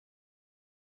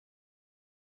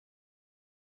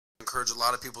encourage a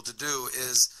lot of people to do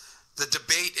is the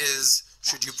debate is,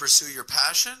 should you pursue your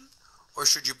passion or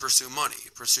should you pursue money?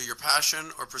 Pursue your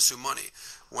passion or pursue money?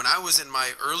 When I was in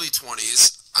my early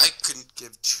 20s, I couldn't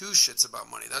give two shits about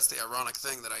money. That's the ironic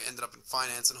thing, that I ended up in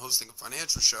finance and hosting a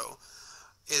financial show,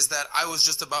 is that I was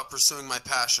just about pursuing my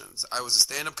passions. I was a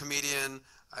stand-up comedian.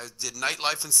 I did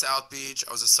nightlife in South Beach.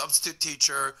 I was a substitute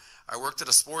teacher. I worked at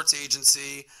a sports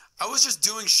agency. I was just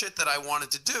doing shit that I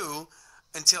wanted to do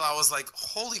until I was like,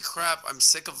 holy crap, I'm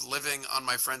sick of living on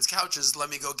my friends' couches. Let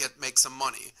me go make some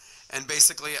money. And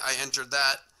basically I entered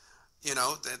that,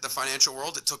 the financial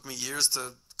world. It took me years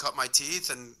to cut my teeth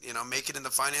and, make it in the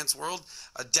finance world.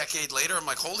 A decade later, I'm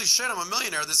like, holy shit, I'm a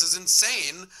millionaire. This is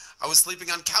insane. I was sleeping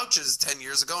on couches 10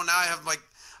 years ago. Now I have like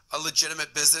a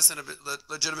legitimate business and a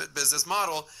legitimate business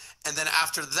model. And then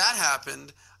after that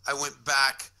happened, I went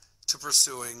back to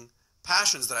pursuing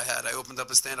passions that I had. I opened up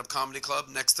a stand-up comedy club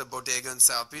next to Bodega in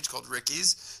South Beach called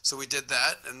Ricky's. So we did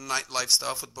that and nightlife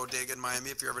stuff with Bodega in Miami,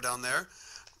 if you're ever down there.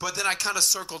 But then I kind of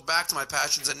circled back to my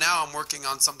passions, and now I'm working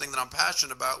on something that I'm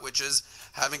passionate about, which is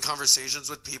having conversations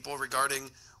with people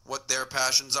regarding what their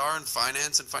passions are in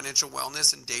finance and financial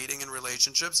wellness and dating and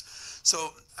relationships. So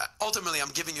ultimately,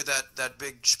 I'm giving you that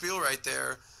big spiel right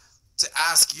there to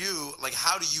ask you, like,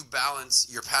 how do you balance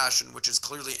your passion, which is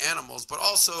clearly animals, but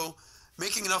also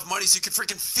making enough money so you can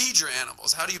freaking feed your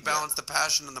animals? How do you balance the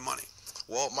passion and the money?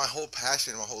 Well, my whole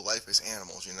passion, my whole life is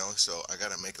animals, so I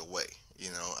got to make a way,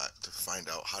 to find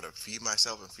out how to feed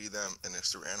myself and feed them, and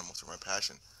it's through animals, through my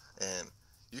passion. And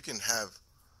you can have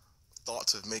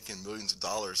thoughts of making millions of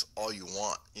dollars all you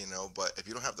want, but if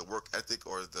you don't have the work ethic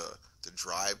or the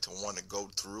drive to want to go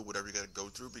through whatever you got to go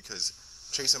through, because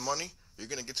chasing money, you're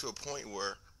going to get to a point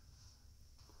where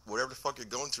whatever the fuck you're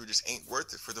going through just ain't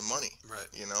worth it for the money. Right.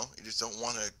 You just don't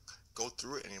want to go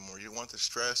through it anymore. You don't want the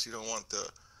stress. You don't want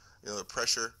the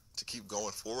pressure to keep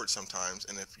going forward sometimes.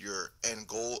 And if your end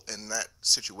goal in that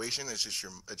situation is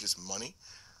just money,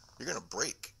 you're gonna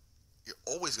break. You're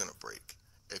always gonna break.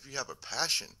 If you have a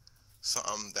passion,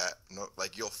 something that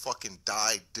like you'll fucking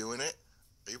die doing it.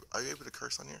 Are you able to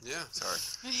curse on here? Yeah.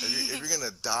 Sorry. If you're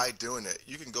gonna die doing it,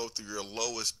 you can go through your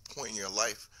lowest point in your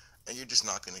life, and you're just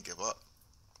not gonna give up.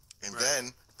 And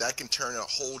then that can turn a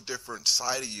whole different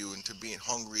side of you into being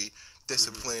hungry,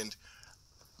 disciplined,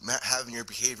 having your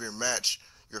behavior match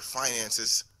your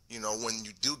finances, when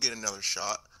you do get another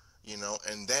shot,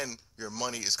 and then your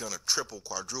money is going to triple,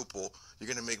 quadruple. You're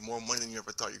going to make more money than you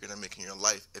ever thought you're going to make in your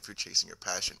life if you're chasing your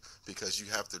passion, because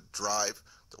you have the drive,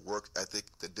 the work ethic,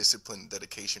 the discipline,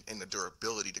 dedication, and the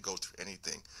durability to go through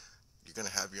anything. You're going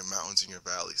to have your mountains and your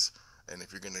valleys. And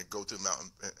if you're going to go through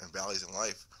mountains and valleys in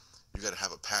life, you got to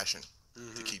have a passion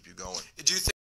to keep you going. Do you think